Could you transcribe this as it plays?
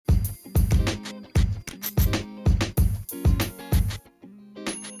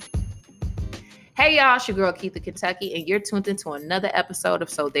Hey y'all, it's your girl Keitha Kentucky, and you're tuned into another episode of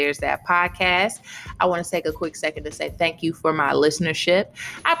So There's That podcast. I want to take a quick second to say thank you for my listenership.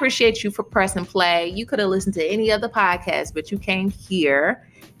 I appreciate you for pressing play. You could have listened to any other podcast, but you came here,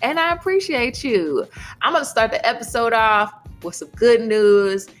 and I appreciate you. I'm going to start the episode off with some good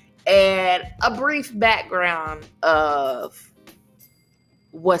news and a brief background of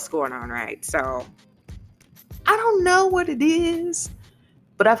what's going on, right? So, I don't know what it is,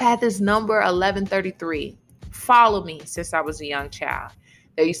 but I've had this number 1133 follow me since I was a young child.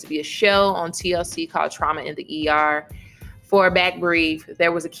 There used to be a show on TLC called Trauma in the ER. For a back brief,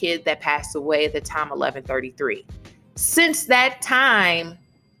 there was a kid that passed away at the time 1133. Since that time,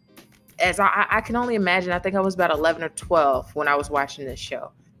 as I can only imagine, I think I was about 11 or 12 when I was watching this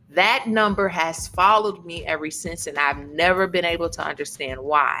show. That number has followed me ever since, and I've never been able to understand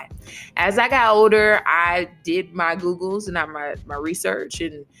why. As I got older, I did my Googles and my research,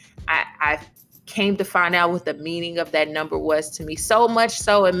 and I came to find out what the meaning of that number was to me. So much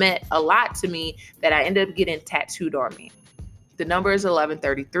so it meant a lot to me that I ended up getting tattooed on me. The number is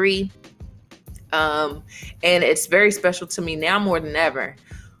 1133, and it's very special to me now more than ever.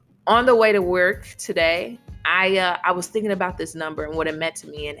 On the way to work today, I was thinking about this number and what it meant to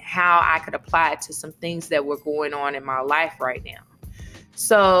me and how I could apply it to some things that were going on in my life right now.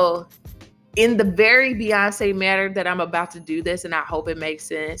 So in the very Beyonce manner that I'm about to do this, and I hope it makes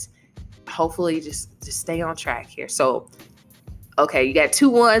sense, hopefully just stay on track here. So, okay, you got 2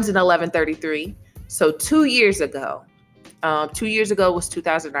 ones in 1133. So 2 years ago was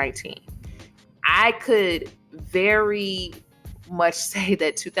 2019. I could very much say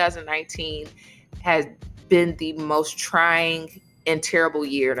that 2019 has been the most trying and terrible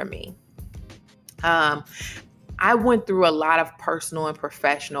year to me. I went through a lot of personal and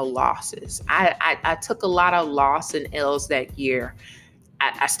professional losses. I took a lot of loss and L's that year.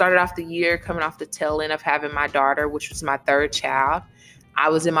 I started off the year coming off the tail end of having my daughter, which was my third child. I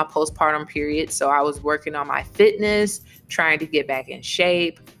was in my postpartum period, so I was working on my fitness, trying to get back in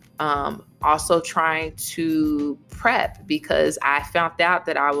shape, also trying to prep because I found out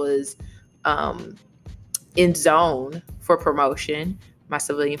that I was in zone for promotion. My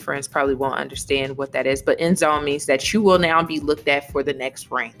civilian friends probably won't understand what that is, but in zone means that you will now be looked at for the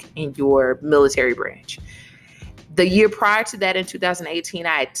next rank in your military branch. The year prior to that, in 2018,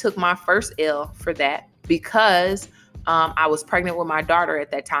 I took my first L for that because I was pregnant with my daughter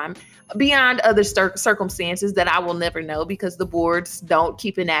at that time, beyond other circumstances that I will never know because the boards don't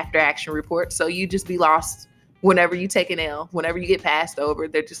keep an after action report. So you just be lost whenever you take an L, whenever you get passed over.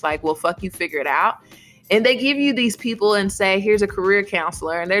 They're just like, well, fuck you, figure it out. And they give you these people and say, here's a career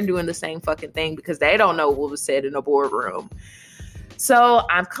counselor, and they're doing the same fucking thing because they don't know what was said in a boardroom. So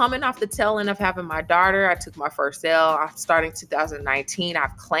I'm coming off the tail end of having my daughter. I took my first L starting 2019.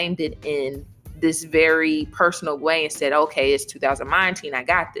 I've claimed it in this very personal way and said, okay, it's 2019. I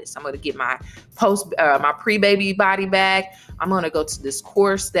got this. I'm going to get my pre-baby body back. I'm going to go to this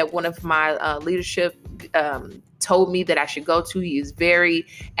course that one of my leadership told me that I should go to. He is very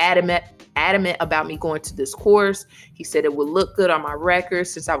adamant about me going to this course. He said it would look good on my record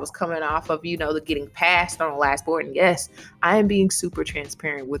since I was coming off of, the getting passed on the last board. And yes, I am being super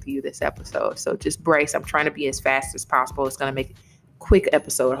transparent with you this episode. So just brace. I'm trying to be as fast as possible. It's going to make a quick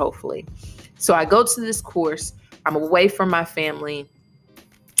episode, hopefully. So I go to this course. I'm away from my family.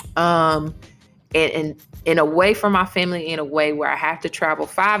 And away from my family in a way where I have to travel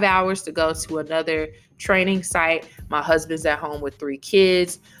 5 hours to go to another training site. My husband's at home with 3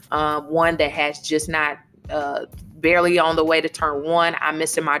 kids. One that has just not barely on the way to turn 1. I'm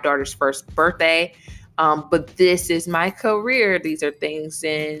missing my daughter's first birthday. But this is my career. These are things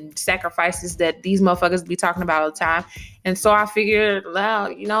and sacrifices that these motherfuckers be talking about all the time. And so I figured,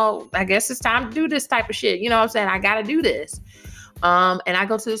 well, I guess it's time to do this type of shit. You know what I'm saying? I got to do this. And I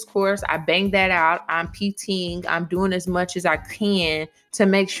go to this course, I bang that out, I'm PTing, I'm doing as much as I can to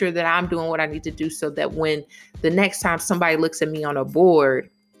make sure that I'm doing what I need to do so that when the next time somebody looks at me on a board,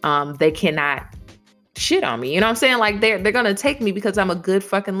 they cannot shit on me. You know what I'm saying? Like they're going to take me because I'm a good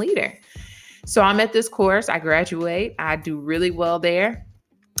fucking leader. So I'm at this course, I graduate, I do really well there.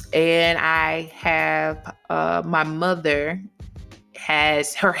 And I have my mother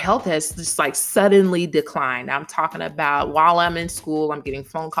her health has just like suddenly declined. I'm talking about while I'm in school, I'm getting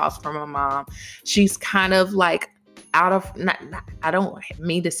phone calls from my mom. She's kind of like out of, I don't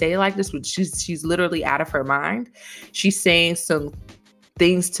mean to say it like this, but she's literally out of her mind. She's saying some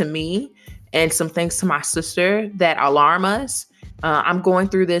things to me and some things to my sister that alarm us. I'm going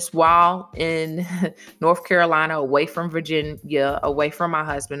through this while in North Carolina, away from Virginia, away from my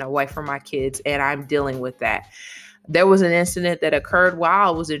husband, away from my kids, and I'm dealing with that. There was an incident that occurred while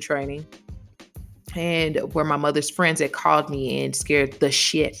I was in training and where my mother's friends had called me and scared the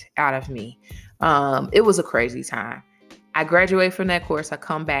shit out of me. It was a crazy time. I graduate from that course. I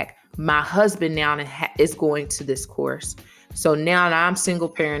come back. My husband now is going to this course. So now I'm single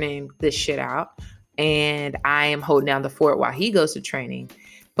parenting this shit out, and I am holding down the fort while he goes to training.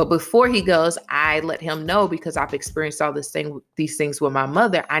 But before he goes, I let him know, because I've experienced all these things with my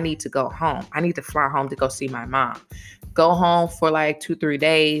mother. I need to go home. I need to fly home to go see my mom. Go home for like 2-3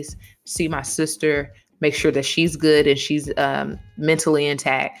 days, see my sister, make sure that she's good and she's mentally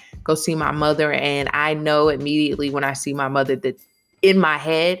intact. Go see my mother. And I know immediately when I see my mother that in my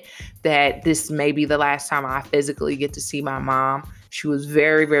head that this may be the last time I physically get to see my mom. She was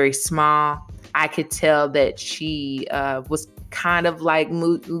very, very small. I could tell that she was kind of like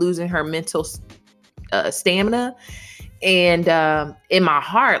losing her mental stamina. And in my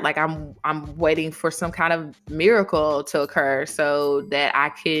heart, like I'm waiting for some kind of miracle to occur so that I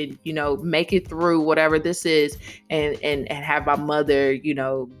could, make it through whatever this is and have my mother,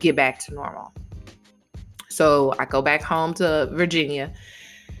 get back to normal. So I go back home to Virginia.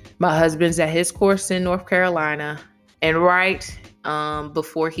 My husband's at his course in North Carolina. And right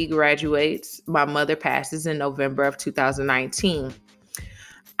before he graduates, my mother passes in November of 2019.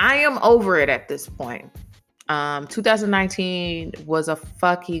 I am over it at this point. 2019 was a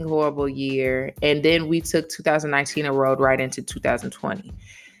fucking horrible year. And then we took 2019 and rode right into 2020.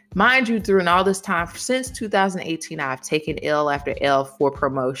 Mind you, during all this time, since 2018, I've taken L after L for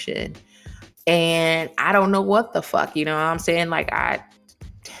promotion. And I don't know what the fuck, you know what I'm saying? Like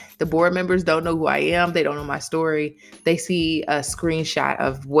the board members don't know who I am. They don't know my story. They see a screenshot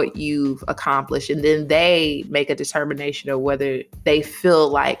of what you've accomplished, and then they make a determination of whether they feel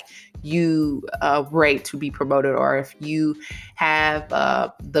like you rate to be promoted or if you have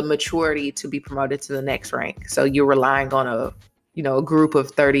the maturity to be promoted to the next rank. So you're relying on a group of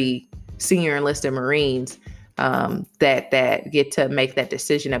 30 senior enlisted Marines that get to make that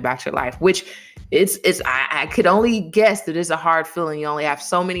decision about your life, which I could only guess that it's a hard feeling. You only have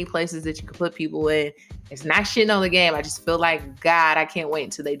so many places that you can put people in. It's not shitting on the game. I just feel like, God, I can't wait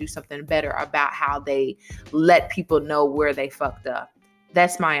until they do something better about how they let people know where they fucked up.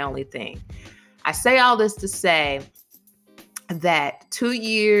 That's my only thing. I say all this to say that 2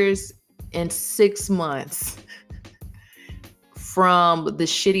 years and 6 months from the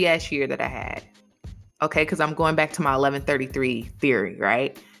shitty ass year that I had, okay, because I'm going back to my 1133 theory,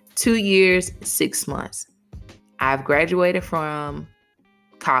 right? 2 years, 6 months. I've graduated from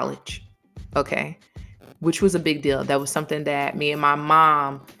college, okay, which was a big deal. That was something that me and my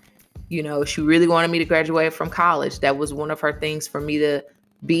mom, she really wanted me to graduate from college. That was one of her things for me to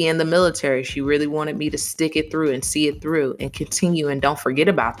be in the military. She really wanted me to stick it through and see it through and continue and don't forget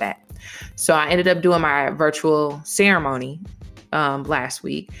about that. So I ended up doing my virtual ceremony last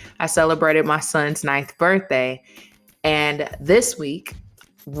week. I celebrated my son's 9th birthday. And this week,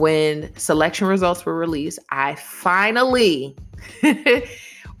 when selection results were released, I finally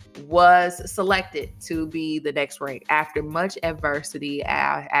was selected to be the next rank after much adversity,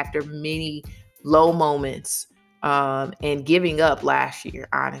 after many low moments, and giving up last year.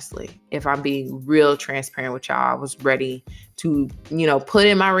 Honestly, if I'm being real transparent with y'all, I was ready to, put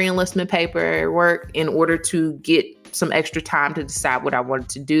in my reenlistment paperwork in order to get some extra time to decide what I wanted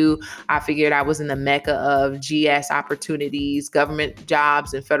to do. I figured I was in the mecca of GS opportunities, government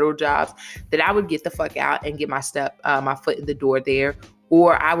jobs and federal jobs, that I would get the fuck out and get my foot in the door there.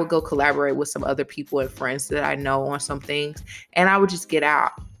 Or I would go collaborate with some other people and friends that I know on some things, and I would just get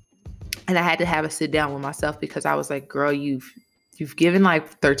out. And I had to have a sit down with myself, because I was like, girl, you've given like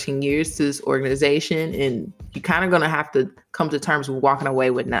 13 years to this organization, and you're kind of going to have to come to terms with walking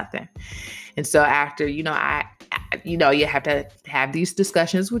away with nothing. And so after, you have to have these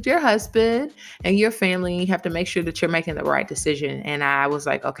discussions with your husband and your family. You have to make sure that you're making the right decision. And I was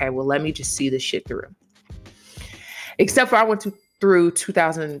like, okay, well, let me just see this shit through. Except for I went through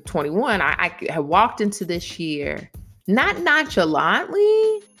 2021. I had walked into this year, not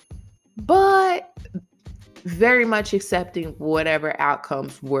nonchalantly, but very much accepting whatever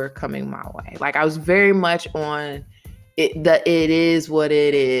outcomes were coming my way. Like I was very much on it is what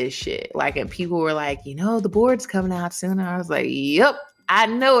it is shit. Like, and people were like, the board's coming out soon. And I was like, yep, I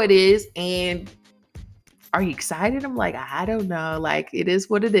know it is. And are you excited? I'm like, I don't know. Like, it is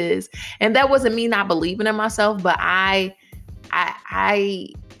what it is. And that wasn't me not believing in myself, but I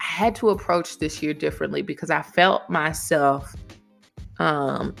had to approach this year differently, because I felt myself.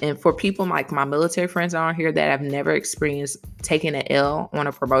 And for people like my military friends on here that have never experienced taking an L on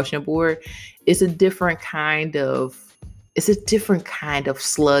a promotion board, it's a different kind of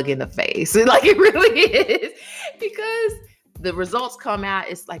slug in the face. Like, it really is, because the results come out,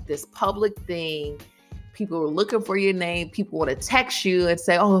 it's like this public thing. People are looking for your name. People want to text you and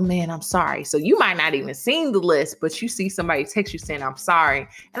say, oh man, I'm sorry. So you might not even seen the list, but you see somebody text you saying, I'm sorry.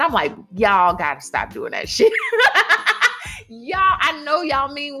 And I'm like, y'all got to stop doing that shit. Y'all, I know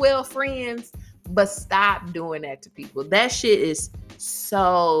y'all mean well, friends, but stop doing that to people. That shit is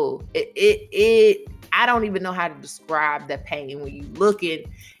so, I don't even know how to describe the pain when you look at,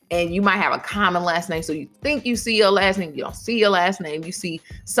 and you might have a common last name. So you think you see your last name, you don't see your last name. You see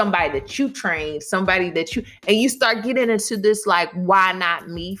somebody that you trained, somebody that you, and you start getting into this like, why not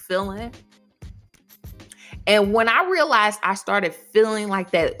me feeling. And when I realized I started feeling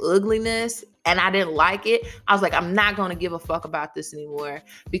like that ugliness and I didn't like it, I was like, I'm not going to give a fuck about this anymore,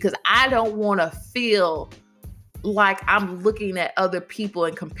 because I don't want to feel like I'm looking at other people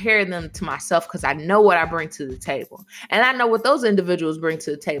and comparing them to myself, because I know what I bring to the table. And I know what those individuals bring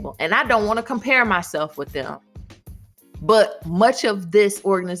to the table. And I don't want to compare myself with them. But much of this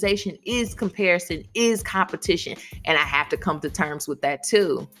organization is comparison, is competition. And I have to come to terms with that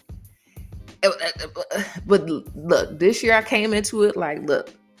too. But look, this year I came into it like,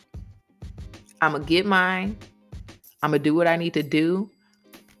 look, I'm going to get mine. I'm going to do what I need to do.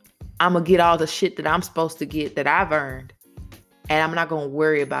 I'm going to get all the shit that I'm supposed to get that I've earned. And I'm not going to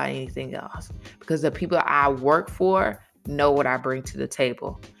worry about anything else, because the people I work for know what I bring to the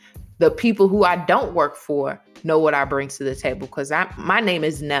table. The people who I don't work for know what I bring to the table, because my name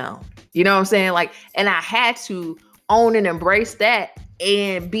is known. You know what I'm saying? Like, and I had to own and embrace that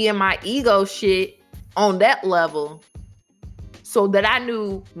and be in my ego shit on that level, so that I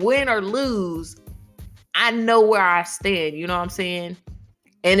knew, win or lose, I know where I stand. You know what I'm saying?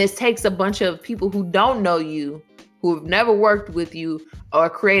 And it takes a bunch of people who don't know you, who have never worked with you or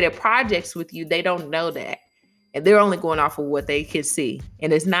created projects with you. They don't know that. And they're only going off of what they can see.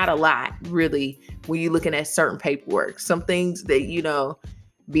 And it's not a lot, really, when you're looking at certain paperwork. Some things that, you know,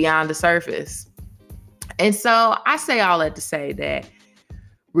 beyond the surface. And so I say all that to say that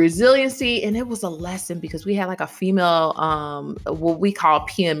resiliency, and it was a lesson, because we had like a female, what we call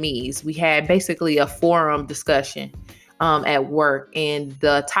PMEs. We had basically a forum discussion at work, and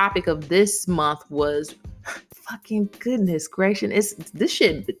the topic of this month was, fucking goodness gracious, this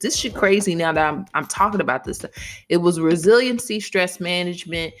shit crazy now that I'm talking about this stuff. It was resiliency, stress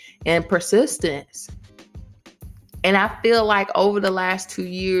management, and persistence. And I feel like over the last 2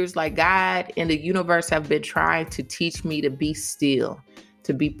 years, like God and the universe have been trying to teach me to be still,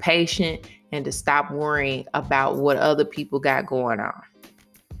 to be patient, and to stop worrying about what other people got going on,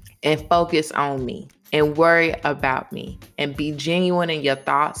 and focus on me, and worry about me, and be genuine in your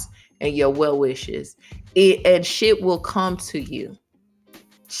thoughts and your well wishes. And shit will come to you.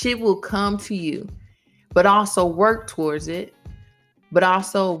 Shit will come to you. But also work towards it. But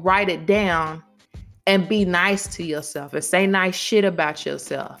also write it down and be nice to yourself and say nice shit about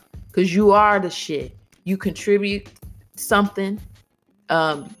yourself. Because you are the shit. You contribute something.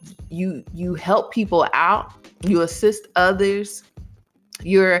 You help people out. You assist others.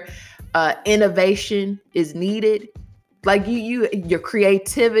 Your innovation is needed. Like your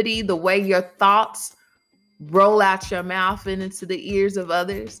creativity, the way your thoughts roll out your mouth and into the ears of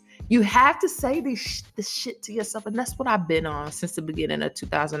others. You have to say this shit to yourself. And that's what I've been on since the beginning of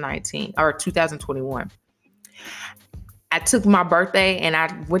 2019 or 2021. I took my birthday and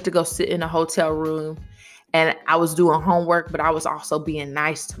I went to go sit in a hotel room, and I was doing homework, but I was also being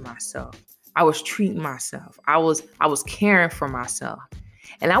nice to myself. I was treating myself. I was caring for myself.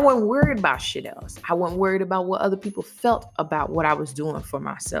 And I wasn't worried about shit else. I wasn't worried about what other people felt about what I was doing for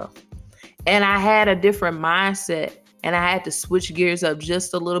myself. And I had a different mindset, and I had to switch gears up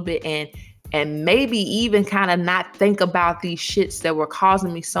just a little bit and maybe even kind of not think about these shits that were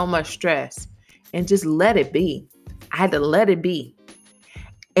causing me so much stress, and just let it be. I had to let it be.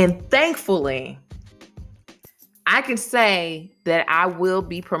 And thankfully, I can say that I will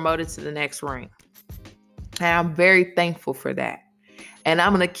be promoted to the next rank. And I'm very thankful for that. And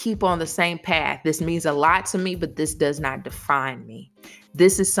I'm going to keep on the same path. This means a lot to me, but this does not define me.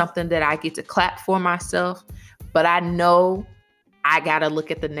 This is something that I get to clap for myself, but I know I got to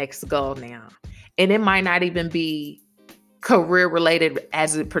look at the next goal now. And it might not even be career related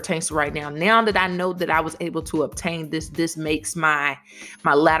as it pertains to right now. Now that I know that I was able to obtain this makes my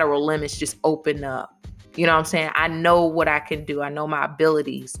lateral limits just open up. You know what I'm saying? I know what I can do. I know my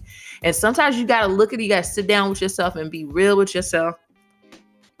abilities. And sometimes you got to look at it. You got to sit down with yourself and be real with yourself,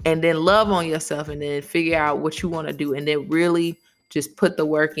 and then love on yourself, and then figure out what you want to do, and then really just put the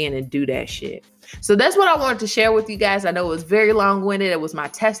work in and do that shit. So that's what I wanted to share with you guys. I know it was very long-winded. It was my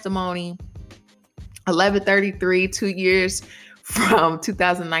testimony. 11/33, 2 years from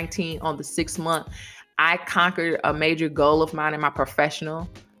 2019 on the 6th month. I conquered a major goal of mine in my professional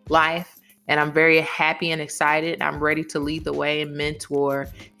life. And I'm very happy and excited. I'm ready to lead the way and mentor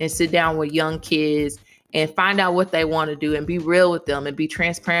and sit down with young kids and find out what they want to do and be real with them and be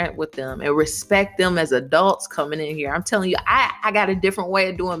transparent with them and respect them as adults coming in here. I'm telling you, I got a different way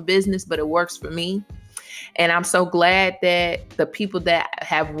of doing business, but it works for me. And I'm so glad that the people that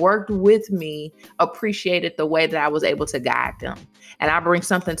have worked with me appreciated the way that I was able to guide them. And I bring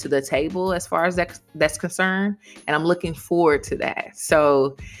something to the table as far as that's concerned. And I'm looking forward to that.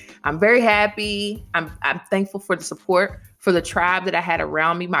 So I'm very happy. I'm thankful for the support, for the tribe that I had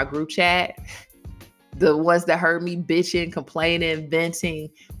around me, my group chat, the ones that heard me bitching, complaining, venting,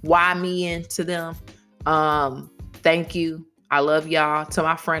 why me into them. Thank you. I love y'all. To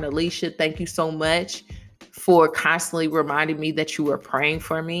my friend Alicia, thank you so much for constantly reminding me that you were praying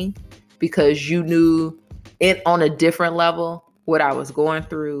for me, because you knew it on a different level what I was going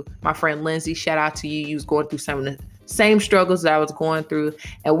through. My friend Lindsay, shout out to you. You was going through some of the same struggles that I was going through,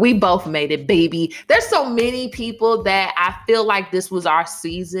 and we both made it, baby. There's so many people that I feel like this was our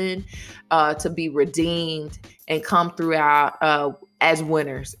season to be redeemed and come throughout as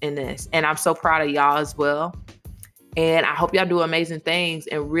winners in this. And I'm so proud of y'all as well. And I hope y'all do amazing things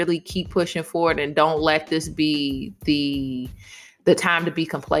and really keep pushing forward, and don't let this be the time to be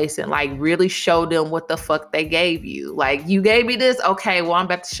complacent. Like, really show them what the fuck they gave you. Like, you gave me this. Okay, well, I'm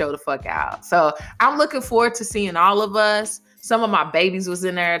about to show the fuck out. So I'm looking forward to seeing all of us. Some of my babies was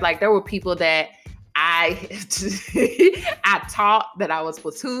in there. Like, there were people that I taught that I was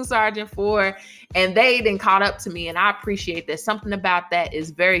platoon sergeant for, and they then caught up to me. And I appreciate that. Something about that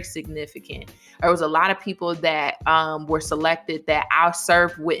is very significant. There was a lot of people that were selected that I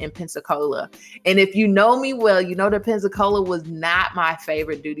served with in Pensacola. And if you know me well, you know that Pensacola was not my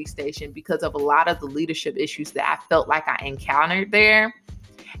favorite duty station because of a lot of the leadership issues that I felt like I encountered there.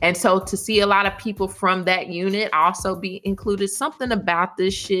 And so to see a lot of people from that unit also be included, something about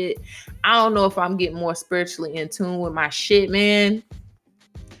this shit, I don't know if I'm getting more spiritually in tune with my shit, man,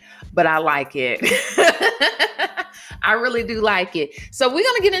 but I like it. I really do like it. So we're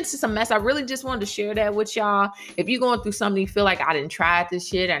going to get into some mess. I really just wanted to share that with y'all. If you're going through something, you feel like I didn't try this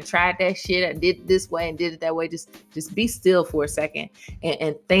shit, I tried that shit, I did it this way and did it that way, just be still for a second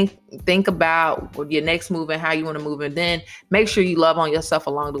and think about your next move and how you want to move. And then make sure you love on yourself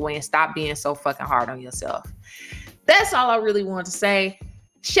along the way and stop being so fucking hard on yourself. That's all I really want to say.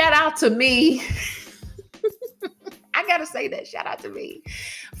 Shout out to me. I got to say that. Shout out to me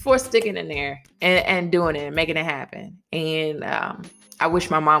for sticking in there and doing it and making it happen. And I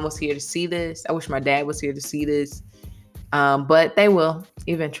wish my mom was here to see this. I wish my dad was here to see this. But they will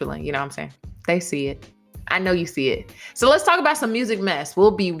eventually. You know what I'm saying? They see it. I know you see it. So let's talk about some music mess.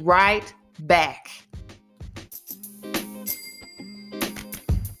 We'll be right back.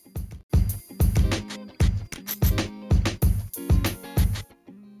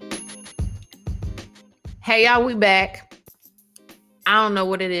 Hey, y'all, we back. I don't know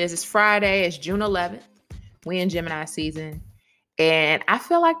what it is. It's Friday. It's June 11th. We in Gemini season. And I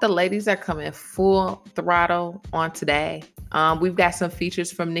feel like the ladies are coming full throttle on today. We've got some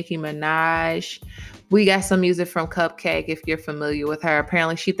features from Nicki Minaj. We got some music from Cupcake, if you're familiar with her.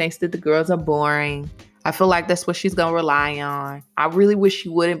 Apparently, she thinks that the girls are boring. I feel like that's what she's going to rely on. I really wish she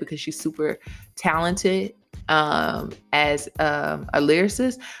wouldn't, because she's super talented as a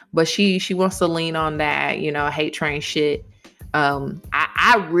lyricist, but she wants to lean on that, hate train shit.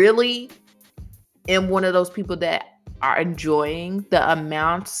 I really am one of those people that are enjoying the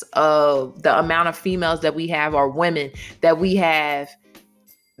amount of females that we have, or women that we have,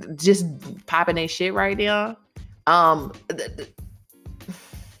 just popping their shit right now.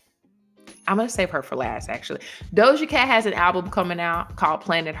 I'm going to save her for last, actually. Doja Cat has an album coming out called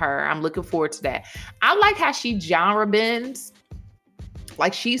Planet Her. I'm looking forward to that. I like how she genre bends.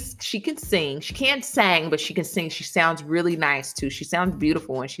 Like, she can sing. She can't sing, but she can sing. She sounds really nice, too. She sounds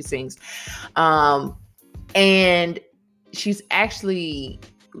beautiful when she sings. And she's actually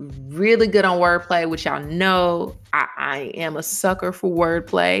really good on wordplay, which y'all know I am a sucker for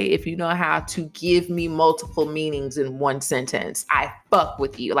wordplay. If you know how to give me multiple meanings in one sentence, I fuck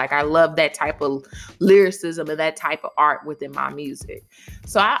with you. Like, I love that type of lyricism and that type of art within my music.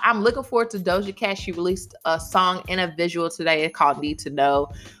 So I'm looking forward to Doja Cat. She released a song and a visual today called Need to Know.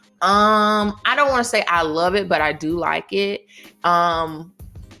 I don't want to say I love it, but I do like it. I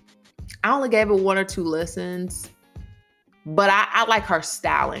only gave it 1 or 2 listens. But I like her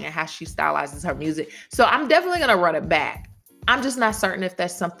styling and how she stylizes her music. So I'm definitely going to run it back. I'm just not certain if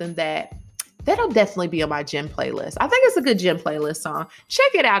that's something that That'll definitely be on my gym playlist. I think it's a good gym playlist song.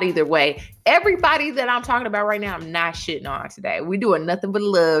 Check it out either way. Everybody that I'm talking about right now, I'm not shitting on today. We're doing nothing but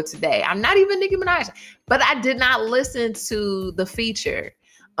love today. I'm not even Nicki Minaj, but I did not listen to the feature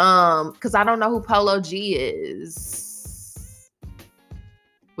because I don't know who Polo G is.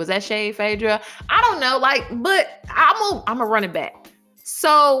 Was that Shade Phaedra? I don't know, but I'm gonna run it back.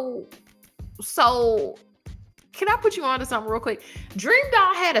 So can I put you on to something real quick? Dream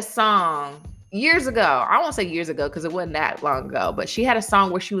Doll had a song years ago. I won't say years ago because it wasn't that long ago, but she had a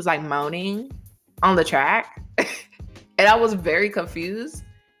song where she was like moaning on the track. And I was very confused.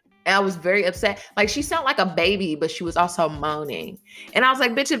 And I was very upset. Like, she sounded like a baby, but she was also moaning. And I was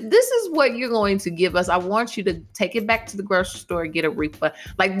like, bitch, if this is what you're going to give us, I want you to take it back to the grocery store and get a refund.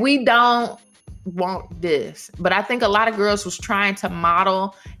 Like, we don't want this. But I think a lot of girls was trying to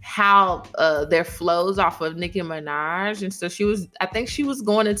model how their flows off of Nicki Minaj. And so I think she was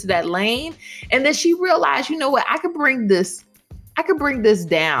going into that lane. And then she realized, you know what, I could bring this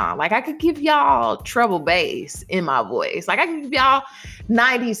down. Like, I could give y'all treble bass in my voice. Like, I could give y'all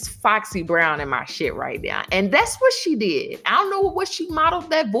 90s Foxy Brown in my shit right now. And that's what she did. I don't know what she modeled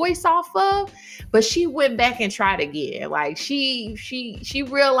that voice off of, but she went back and tried again. Like, she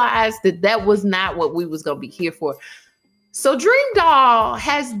realized that was not what we was going to be here for. So Dream Doll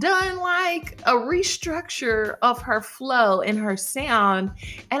has done like a restructure of her flow and her sound.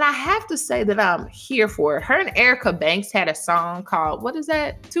 And I have to say that I'm here for it. Her and Erica Banks had a song called, what is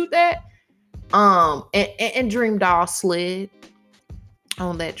that? Toot That? And Dream Doll slid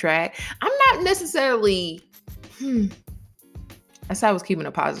on that track. I'm not necessarily, I said I was keeping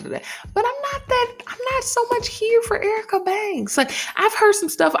it positive today, but I'm not so much here for Erica Banks. Like, I've heard some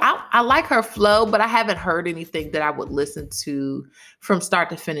stuff. I like her flow, but I haven't heard anything that I would listen to from start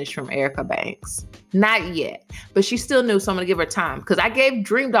to finish from Erica Banks. Not yet, but she's still new, so I'm gonna give her time because I gave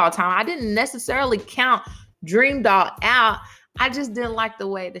Dream Doll time. I didn't necessarily count Dream Doll out. I just didn't like the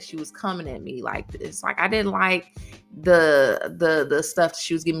way that she was coming at me like this. Like, I didn't like the stuff that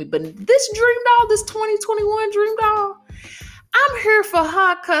she was giving me. But this Dream Doll, this 2021 Dream Doll, I'm here for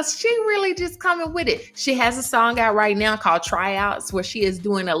her because she really just coming with it. She has a song out right now called Tryouts where she is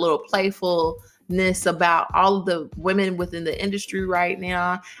doing a little playfulness about all of the women within the industry right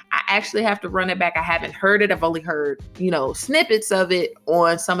now. I actually have to run it back. I haven't heard it. I've only heard, snippets of it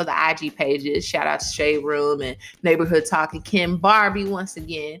on some of the IG pages. Shout out to Shade Room and Neighborhood Talk and Kim Barbie once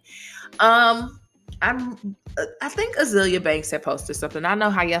again. I think Azealia Banks had posted something. I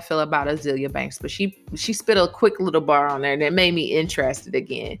know how y'all feel about Azealia Banks, but she spit a quick little bar on there that made me interested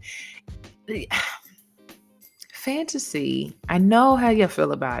again. Fantasy, I know how y'all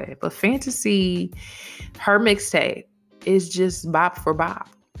feel about it, but Fantasy, her mixtape is just bop for bop.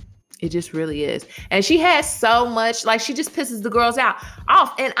 It just really is. And she has so much, like, she just pisses the girls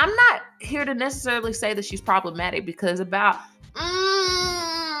off. And I'm not here to necessarily say that she's problematic because about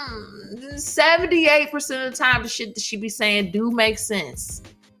 78% of the time, the shit that she be saying do make sense.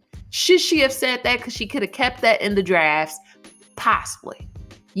 Should she have said that? Because she could have kept that in the drafts? Possibly.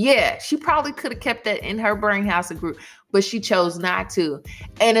 Yeah, she probably could have kept that in her brain house and group, but she chose not to.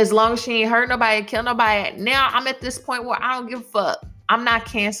 And as long as she ain't hurt nobody, kill nobody, now I'm at this point where I don't give a fuck. I'm not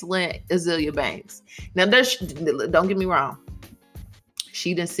canceling Azealia Banks. Now, don't get me wrong.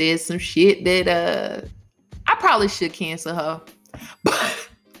 She done said some shit that I probably should cancel her. But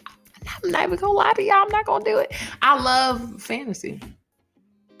I'm not even gonna lie to y'all. I'm not gonna do it. I love Fantasy.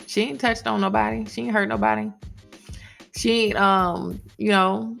 She ain't touched on nobody. She ain't hurt nobody. She ain't, I'm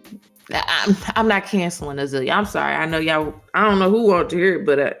not canceling Azealia. I'm sorry. I know y'all, I don't know who want to hear it,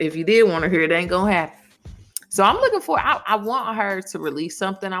 but if you did want to hear it, it ain't gonna happen. So I'm looking for, I want her to release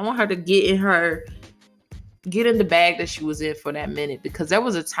something. I want her to get in the bag that she was in for that minute, because there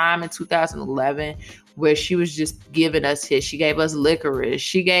was a time in 2011 where she was just giving us hits. She gave us Licorice.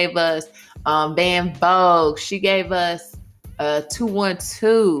 She gave us Van Vogue. She gave us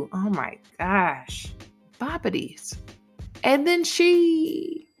 212. Oh my gosh. Boppities. And then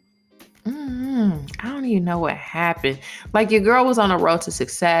I don't even know what happened. Like, your girl was on a road to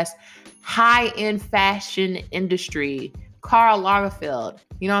success, high-end fashion industry. Karl Lagerfeld,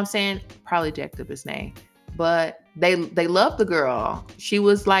 you know what I'm saying? Probably jacked up his name. But they loved the girl. She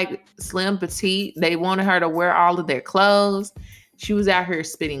was like slim, petite. They wanted her to wear all of their clothes. She was out here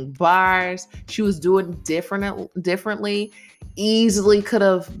spitting bars. She was doing differently. Easily could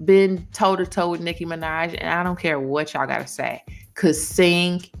have been toe-to-toe with Nicki Minaj. And I don't care what y'all got to say. Could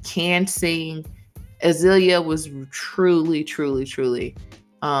sing, can sing. Azealia was truly, truly, truly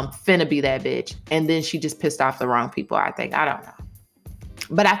finna be that bitch. And then she just pissed off the wrong people, I think. I don't know.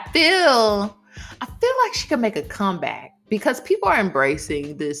 But I feel like she could make a comeback because people are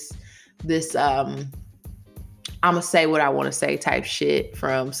embracing this this I'm gonna say what I want to say type shit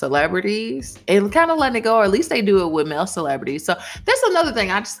from celebrities and kind of letting it go, or at least they do it with male celebrities. So that's another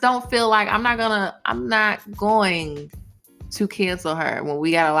thing. I just don't feel like I'm not going to cancel her when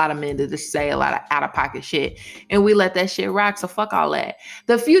we got a lot of men to just say a lot of out of pocket shit and we let that shit rock. So fuck all that.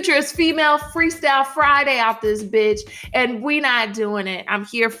 The future is female freestyle Friday out this bitch, and we not doing it. I'm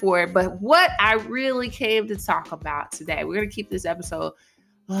here for it. But what I really came to talk about today, we're gonna keep this episode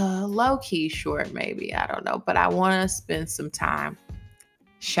low-key short, maybe, I don't know, but I want to spend some time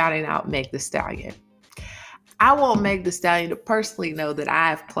shouting out Meg Thee Stallion. I want Meg Thee Stallion to personally know that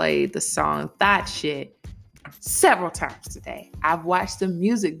I've played the song Thot Shit several times today. I've watched the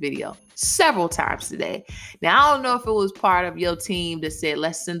music video several times today. Now, I don't know if it was part of your team that said,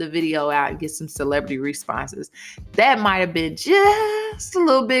 let's send the video out and get some celebrity responses. That might have been just a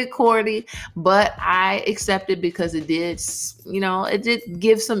little bit corny, but I accepted because it did, it did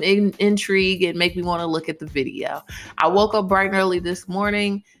give some intrigue and make me want to look at the video. I woke up bright and early this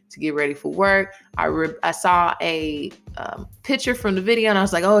morning to get ready for work. I saw a picture from the video and I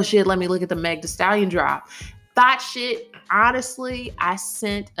was like, oh shit, let me look at the Meg Thee Stallion drop. Thot Shit, honestly, I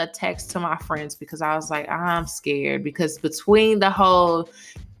sent a text to my friends because I was like, I'm scared, because between the whole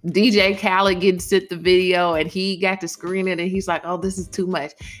DJ Khaled getting sent the video and he got to screen it and he's like, oh, this is too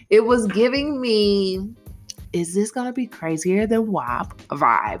much. It was giving me, is this going to be crazier than WAP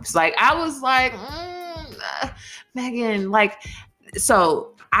vibes? Like, I was like, Megan, like,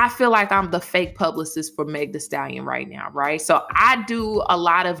 so I feel like I'm the fake publicist for Meg Thee Stallion right now, right? So I do a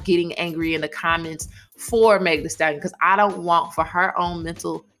lot of getting angry in the comments for Meg Thee Stallion because I don't want for her own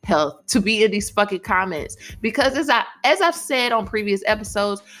mental health to be in these fucking comments. Because as I've said on previous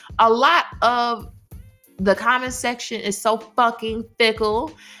episodes, a lot of the comment section is so fucking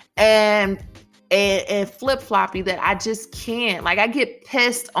fickle and flip-floppy that I just can't. Like, I get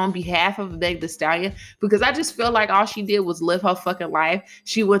pissed on behalf of Meg Thee Stallion because I just feel like all she did was live her fucking life.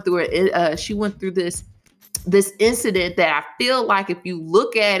 She went through this incident that I feel like if you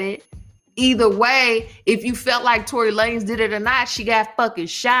look at it either way, if you felt like Tory Lanez did it or not, she got fucking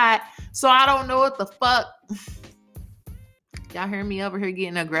shot. So I don't know what the fuck. Y'all hear me over here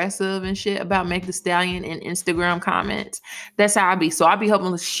getting aggressive and shit about Meg Thee Stallion in Instagram comments? That's how I be. So I be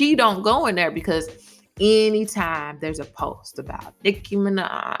hoping she don't go in there, because anytime there's a post about Nicki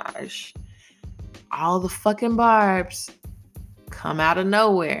Minaj, all the fucking barbs come out of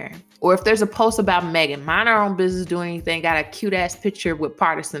nowhere. Or if there's a post about Megan, mind her own business, doing anything, got a cute ass picture with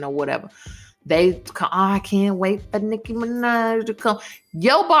Partisan or whatever, they come, oh, I can't wait for Nicki Minaj to come.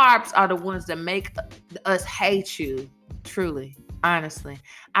 Your barbs are the ones that make us hate you. Truly, honestly.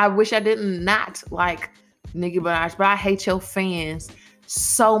 I wish I didn't not like Nicki Minaj, but I hate your fans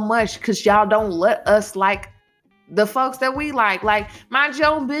so much because y'all don't let us like the folks that we like. Like, mind your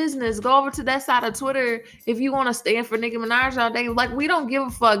own business. Go over to that side of Twitter if you want to stand for Nicki Minaj all day. Like, we don't give a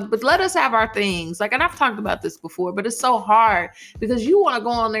fuck, but let us have our things. Like, and I've talked about this before, but it's so hard because you want to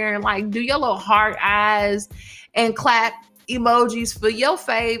go on there and like do your little heart eyes and clap emojis for your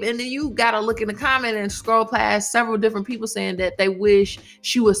fave, and then you gotta look in the comment and scroll past several different people saying that they wish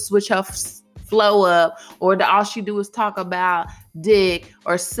she would switch her flow up, or that all she do is talk about dick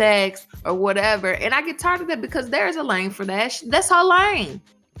or sex or whatever. And I get tired of that because there's a lane for that. That's her lane.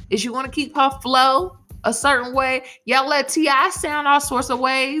 If you want to keep her flow a certain way, y'all let T.I. sound all sorts of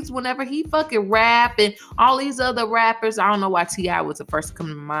ways whenever he fucking rap, and all these other rappers. I don't know why T.I. was the first to come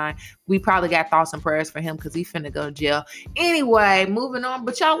to mind. We probably got thoughts and prayers for him because he finna go to jail. Anyway, moving on.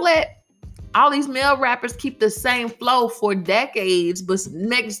 But y'all let all these male rappers keep the same flow for decades, but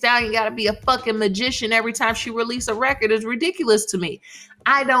Meg Thee Stallion gotta be a fucking magician every time she releases a record. Is ridiculous to me.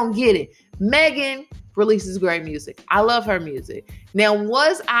 I don't get it. Megan releases great music. I love her music. Now,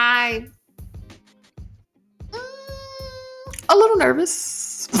 was I a little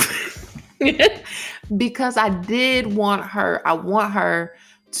nervous because I want her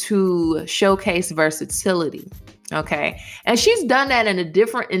to showcase versatility. Okay. And she's done that in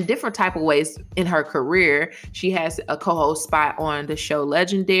different type of ways in her career. She has a co-host spot on the show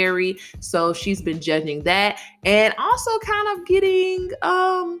Legendary. So she's been judging that, and also kind of getting,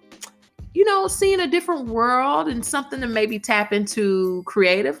 seeing a different world and something to maybe tap into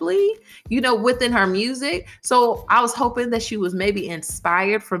creatively, within her music. So I was hoping that she was maybe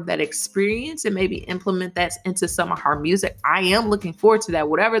inspired from that experience and maybe implement that into some of her music. I am looking forward to that.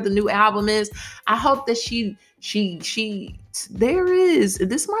 Whatever the new album is, I hope that there is,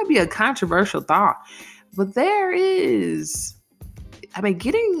 this might be a controversial thought, but there is,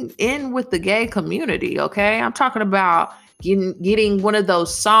 getting in with the gay community. Okay. I'm talking about getting one of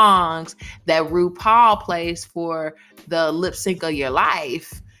those songs that RuPaul plays for the lip sync of your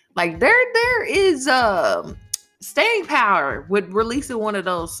life, Like there is staying power with releasing one of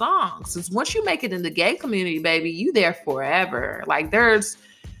those songs. Because once you make it in the gay community, baby, you there forever. Like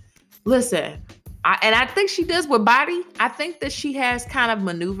listen, I think she does with Body. I think that she has kind of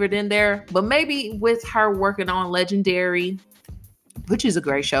maneuvered in there, but maybe with her working on Legendary, which is a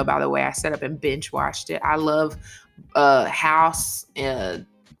great show, by the way. I set up and binge watched it. I love House, the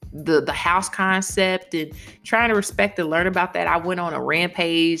house concept, and trying to respect and learn about that. I went on a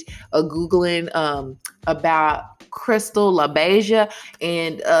rampage of Googling about Crystal LaBeija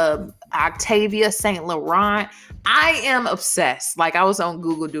and Octavia St. Laurent. I am obsessed. Like, I was on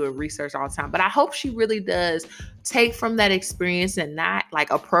Google doing research all the time, but I hope she really does take from that experience and not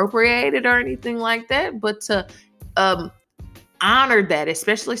like appropriate it or anything like that, but to honor that,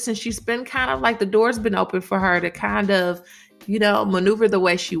 especially since she's been kind of like the door's been open for her to kind of, maneuver the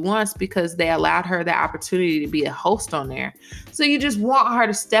way she wants because they allowed her the opportunity to be a host on there. So you just want her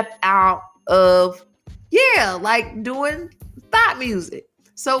to step out of, like doing thought music.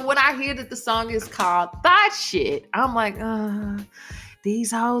 So when I hear that the song is called Thought Shit, I'm like,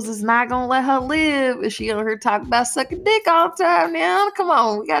 these hoes is not gonna let her live if she on her talk about sucking dick all the time. Now, come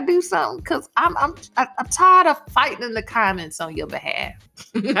on, we gotta do something because I'm tired of fighting in the comments on your behalf.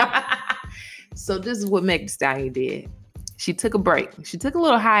 So this is what Meg Thee Stallion did. She took a break. She took a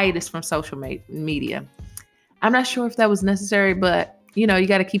little hiatus from social media. I'm not sure if that was necessary, but you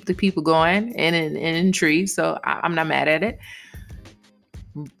got to keep the people going and intrigued. So I'm not mad at it.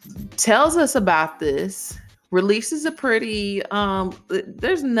 Tells us about this. Releases a pretty,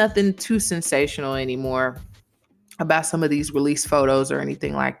 there's nothing too sensational anymore about some of these release photos or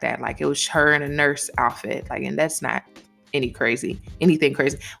anything like that. Like, it was her in a nurse outfit. Like, and that's not anything crazy.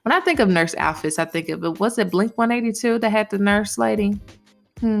 When I think of nurse outfits, I think of, was it Blink-182 that had the nurse lady?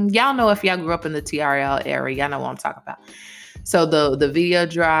 Y'all know, if y'all grew up in the TRL era, y'all know what I'm talking about. So the video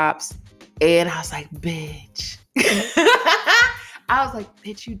drops and I was like, bitch. I was like,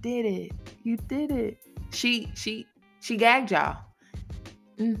 bitch, you did it. You did it. She gagged y'all.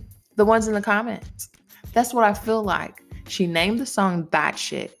 The ones in the comments. That's what I feel like. She named the song That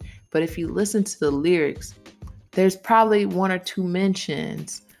Shit, but if you listen to the lyrics, there's probably one or two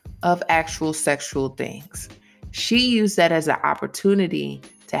mentions of actual sexual things. She used that as an opportunity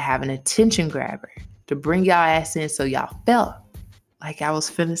to have an attention grabber, to bring y'all ass in so y'all felt like I was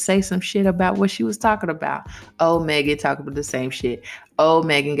finna say some shit about what she was talking about. Oh, Megan talking about the same shit. Oh,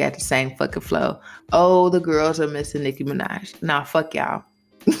 Megan got the same fucking flow. Oh, the girls are missing Nicki Minaj. Nah, fuck y'all.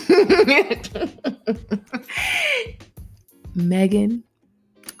 Megan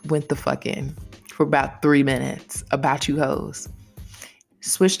went the fuck in for about 3 minutes about you hoes.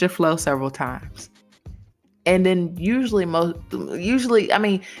 Switched her flow several times. And then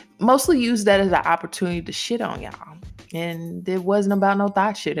mostly use that as an opportunity to shit on y'all. And it wasn't about no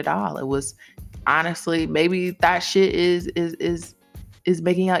thought shit at all. It was honestly, maybe thought shit is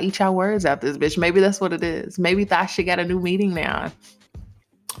making y'all eat y'all words out this bitch. Maybe that's what it is. Maybe thought shit got a new meaning now.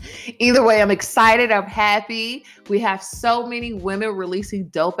 Either way, I'm excited. I'm happy. We have so many women releasing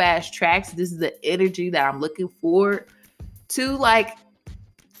dope ass tracks. This is the energy that I'm looking forward to. Like,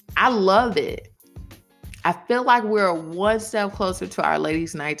 I love it. I feel like we're one step closer to our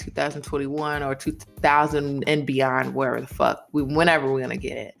Ladies Night 2021 or 2000 and beyond, whenever we're going to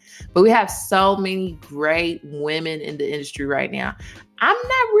get it. But we have so many great women in the industry right now. I'm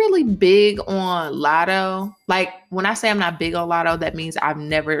not really big on Latto. Like, when I say I'm not big on Latto, that means I've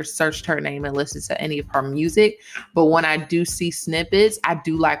never searched her name and listened to any of her music. But when I do see snippets, I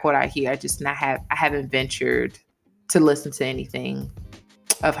do like what I hear. I haven't ventured to listen to anything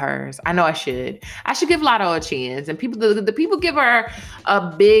of hers. I know I should give Latto a chance. And the people give her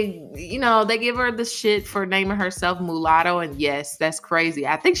a big, they give her the shit for naming herself Mulatto. And yes, that's crazy.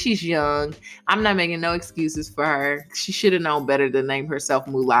 I think she's young. I'm not making no excuses for her. She should have known better to name herself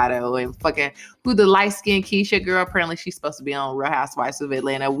Mulatto. And fucking who the light-skinned Keisha girl, apparently she's supposed to be on Real Housewives of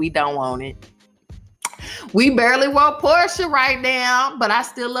Atlanta. We don't want it. We barely want Portia right now, but I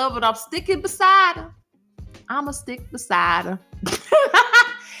still love it. I'm sticking beside her. I'ma stick beside her.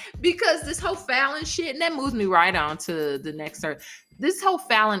 Because this whole Fallon shit, and that moves me right on to the next part. This whole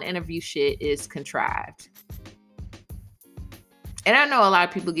Fallon interview shit is contrived. And I know a lot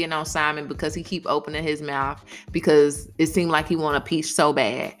of people getting on Simon because he keep opening his mouth because it seemed like he want a piece so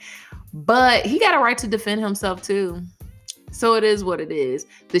bad. But he got a right to defend himself too. So it is what it is.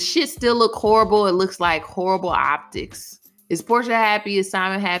 The shit still look horrible. It looks like horrible optics. Is Portia happy? Is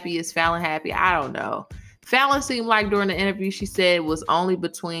Simon happy? Is Fallon happy? I don't know. Fallon seemed like during the interview she said it was only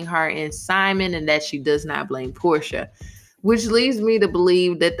between her and Simon and that she does not blame Portia. which leads me to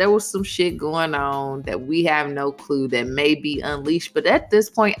believe that there was some shit going on that we have no clue that may be unleashed. But at this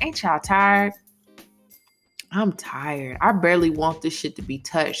point, ain't y'all tired? I'm tired. I barely want this shit to be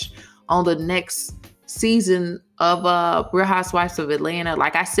touched on the next season of Real Housewives of Atlanta.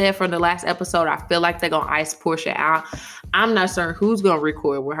 Like I said from the last episode, I feel like they're gonna ice Portia out. I'm not certain who's gonna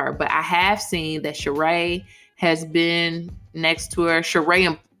record with her, but I have seen that Sheree has been next to her.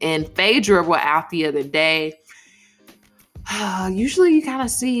 Sheree and Phaedra were out the other day. Usually you kind of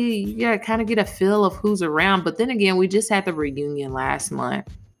see, kind of get a feel of who's around. But then again, we just had the reunion last month.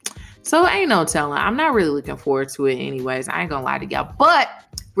 So ain't no telling. I'm not really looking forward to it anyways. I ain't gonna lie to y'all. But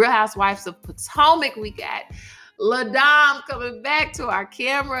Real Housewives of Potomac, we got LaDame coming back to our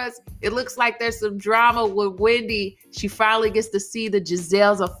cameras. It looks like there's some drama with Wendy. She finally gets to see that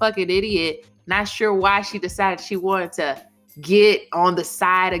Gizelle's a fucking idiot. Not sure why she decided she wanted to get on the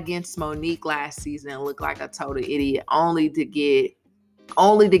side against Monique last season and look like a total idiot, only to get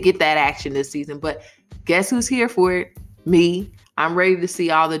that action this season. But guess who's here for it? Me. I'm ready to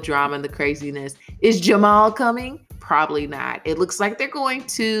see all the drama and the craziness. Is Jamal coming? Probably not. It looks like they're going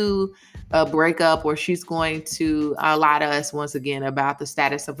to break up, or she's going to lie to us once again about the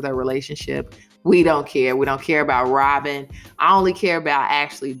status of their relationship. We don't care. We don't care about Robin. I only care about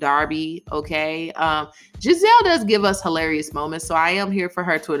Ashley Darby, okay? Gizelle does give us hilarious moments, so I am here for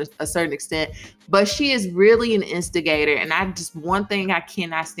her to a certain extent, but she is really an instigator, and one thing I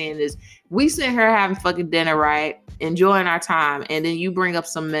cannot stand is we sit here having fucking dinner, right? Enjoying our time, and then you bring up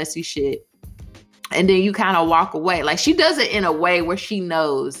some messy shit, and then you kind of walk away. Like, she does it in a way where she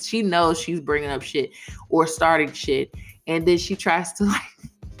knows she's bringing up shit or starting shit, and then she tries to, like,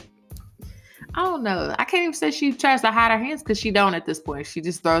 I don't know. I can't even say she tries to hide her hands, because she don't at this point. She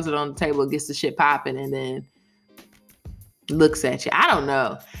just throws it on the table, gets the shit popping, and then looks at you. I don't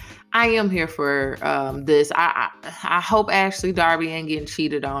know. I am here for this. I hope Ashley Darby ain't getting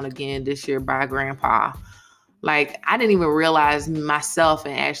cheated on again this year by Grandpa. Like, I didn't even realize myself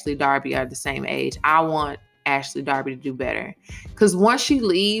and Ashley Darby are the same age. I want Ashley Darby to do better. Because once she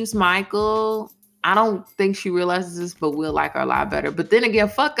leaves Michael, I don't think she realizes this, but we'll like her a lot better. But then again,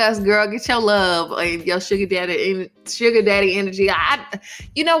 fuck us, girl. Get your love and your sugar daddy energy.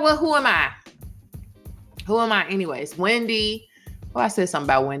 You know what? Who am I? Anyways? Wendy. Well, I said something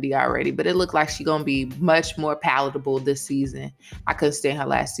about Wendy already, but it looked like she's going to be much more palatable this season. I couldn't stand her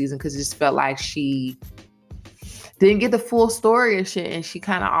last season because it just felt like she didn't get the full story and shit, and she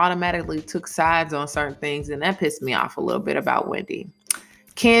kind of automatically took sides on certain things, and that pissed me off a little bit about Wendy.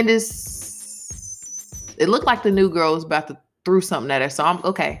 Candace, it looked like the new girl was about to throw something at her, so I'm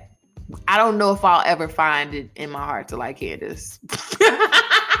okay. I don't know if I'll ever find it in my heart to like Candace.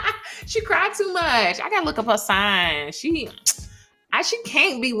 She cried too much. I gotta look up her sign. She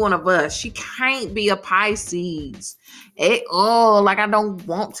can't be one of us. She can't be a Pisces. I don't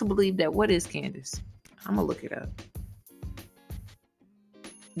want to believe that. What is Candace? I'm gonna look it up.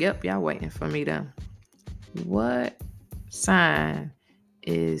 Yep, y'all waiting for me to. What sign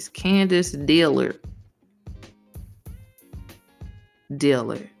is Candace Dillard?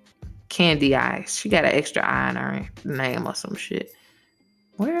 Candy eyes. She got an extra eye in her name or some shit.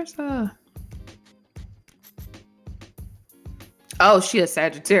 Where's her? Oh, she a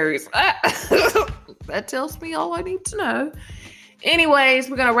Sagittarius. That tells me all I need to know. Anyways,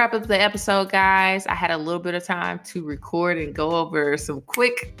 we're going to wrap up the episode, guys. I had a little bit of time to record and go over some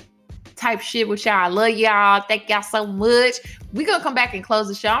quick type shit with y'all. I love y'all. Thank y'all so much. We're going to come back and close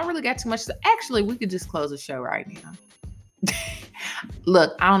the show. I don't really got too much. Actually, we could just close the show right now.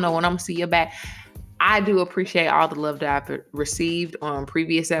 Look, I don't know when I'm going to see you back. I do appreciate all the love that I've received on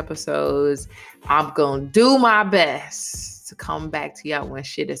previous episodes. I'm going to do my best to come back to y'all when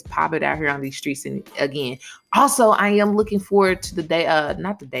shit is popping out here on these streets and again. Also, I am looking forward to the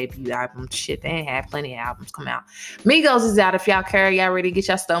not the debut album. Shit, they ain't had plenty of albums come out. Migos is out. If y'all care, y'all ready to get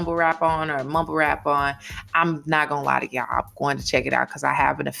y'all stumble rap on or mumble rap on. I'm not gonna lie to y'all. I'm going to check it out because I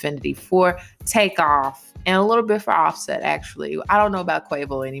have an affinity for Takeoff and a little bit for Offset, actually. I don't know about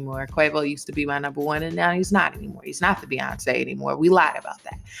Quavo anymore. Quavo used to be my number one, and now he's not anymore. He's not the Beyonce anymore. We lied about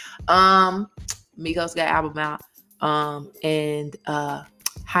that. Migos got album out. And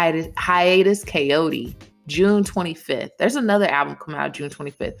Hiatus Coyote, June 25th. There's another album coming out June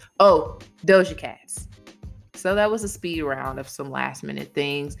 25th. Oh, Doja Cats. So that was a speed round of some last minute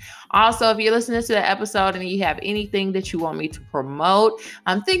things. Also, if you're listening to the episode and you have anything that you want me to promote,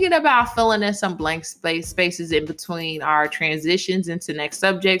 I'm thinking about filling in some blank spaces in between our transitions into next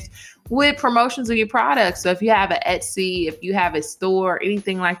subjects with promotions of your products. So if you have an Etsy, if you have a store,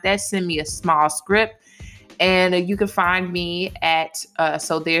 anything like that, send me a small script. And you can find me at,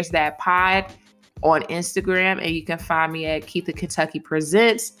 so there's that pod on Instagram, and you can find me at Keitha Kentucky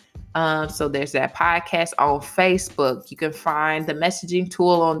Presents. So there's that podcast on Facebook. You can find the messaging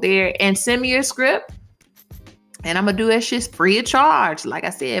tool on there and send me your script. And I'm going to do that shit free of charge. Like I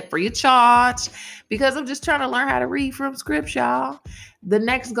said, free of charge, because I'm just trying to learn how to read from scripts, y'all. The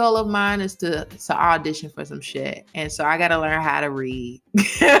next goal of mine is to audition for some shit. And so I got to learn how to read.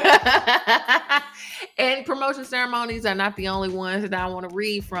 And promotion ceremonies are not the only ones that I want to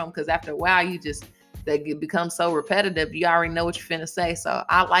read from, because after a while, they become so repetitive. You already know what you're finna say. So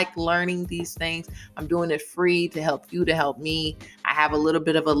I like learning these things. I'm doing it free to help you, to help me. I have a little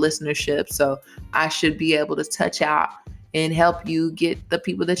bit of a listenership, so I should be able to touch out and help you get the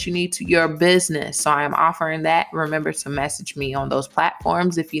people that you need to your business. So I am offering that. Remember to message me on those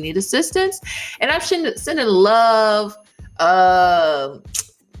platforms if you need assistance. And I'm sending love,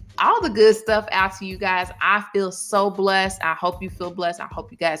 all the good stuff out to you guys. I feel so blessed. I hope you feel blessed. I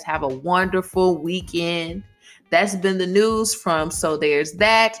hope you guys have a wonderful weekend. That's been the news from So There's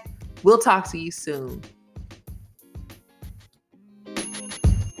That. We'll talk to you soon.